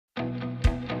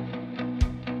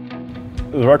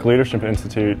The Ruck Leadership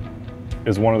Institute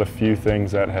is one of the few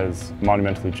things that has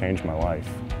monumentally changed my life.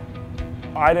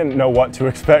 I didn't know what to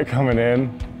expect coming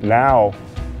in. Now,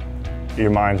 your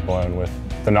mind's blown with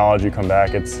the knowledge you come back.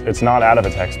 It's not out of a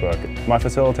textbook. My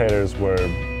facilitators were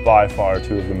by far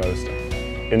two of the most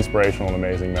inspirational and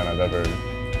amazing men I've ever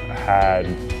had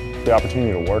the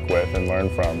opportunity to work with and learn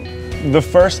from. The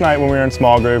first night when we were in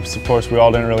small groups, of course, we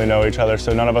all didn't really know each other,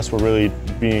 so none of us were really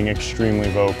being extremely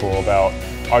vocal about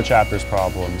our chapter's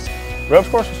problems. Ropes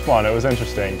course was fun, it was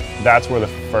interesting. That's where the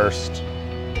first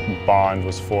bond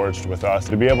was forged with us.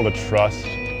 To be able to trust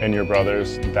in your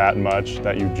brothers that much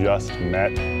that you just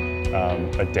met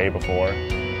a day before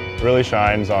really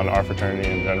shines on our fraternity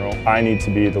in general. I need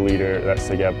to be the leader that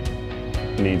SigEp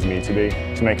needs me to be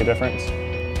to make a difference.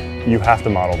 You have to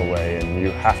model the way, and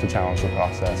you have to challenge the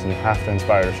process, and you have to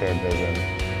inspire a shared vision.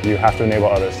 You have to enable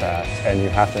others to act, and you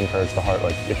have to encourage the heart.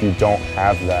 Like, if you don't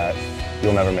have that,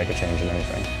 you'll never make a change in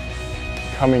anything.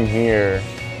 Coming here,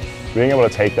 being able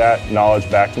to take that knowledge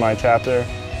back to my chapter,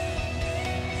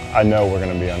 I know we're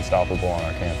going to be unstoppable on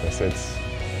our campus.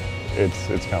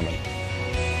 It's coming.